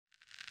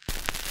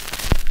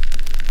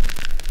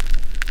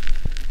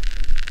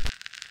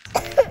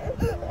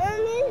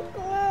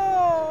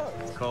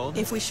world.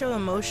 If we show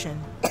emotion,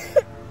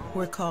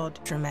 we're called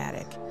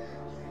dramatic.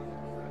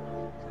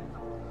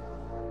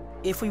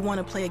 If we want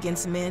to play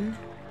against men,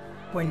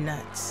 we're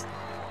nuts.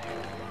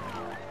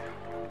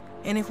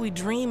 And if we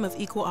dream of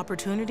equal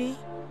opportunity,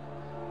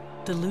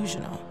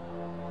 delusional.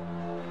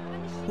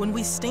 When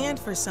we stand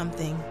for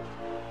something,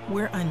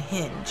 we're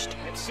unhinged.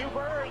 It's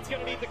super, it's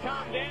gonna need to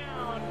calm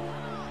down.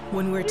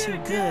 When we're too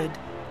good,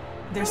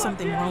 there's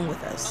something wrong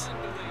with us.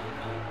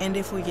 And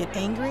if we get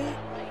angry,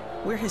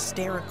 we're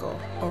hysterical,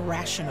 or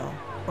rational,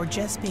 or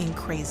just being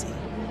crazy.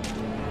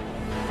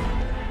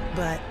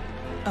 But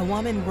a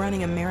woman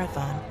running a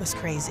marathon was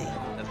crazy.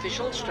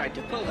 Officials tried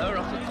to pull her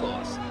off the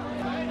course.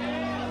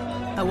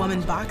 A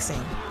woman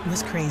boxing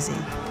was crazy.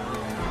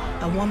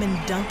 A woman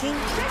dunking?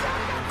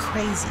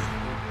 Crazy.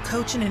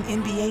 Coaching an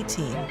NBA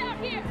team?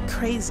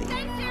 Crazy.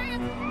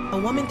 A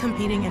woman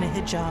competing in a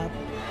hijab,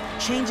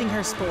 changing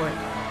her sport,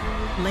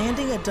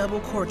 landing a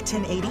double-cork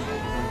 1080,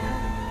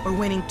 or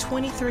winning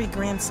 23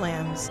 Grand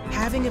Slams,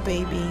 having a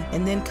baby,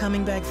 and then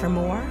coming back for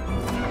more?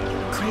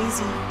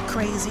 Crazy,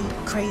 crazy,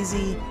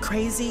 crazy,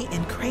 crazy,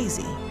 and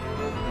crazy.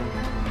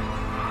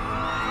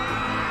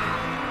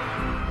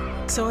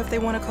 So if they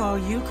want to call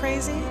you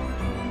crazy,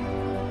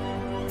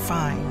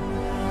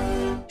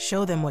 fine.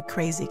 Show them what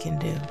crazy can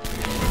do.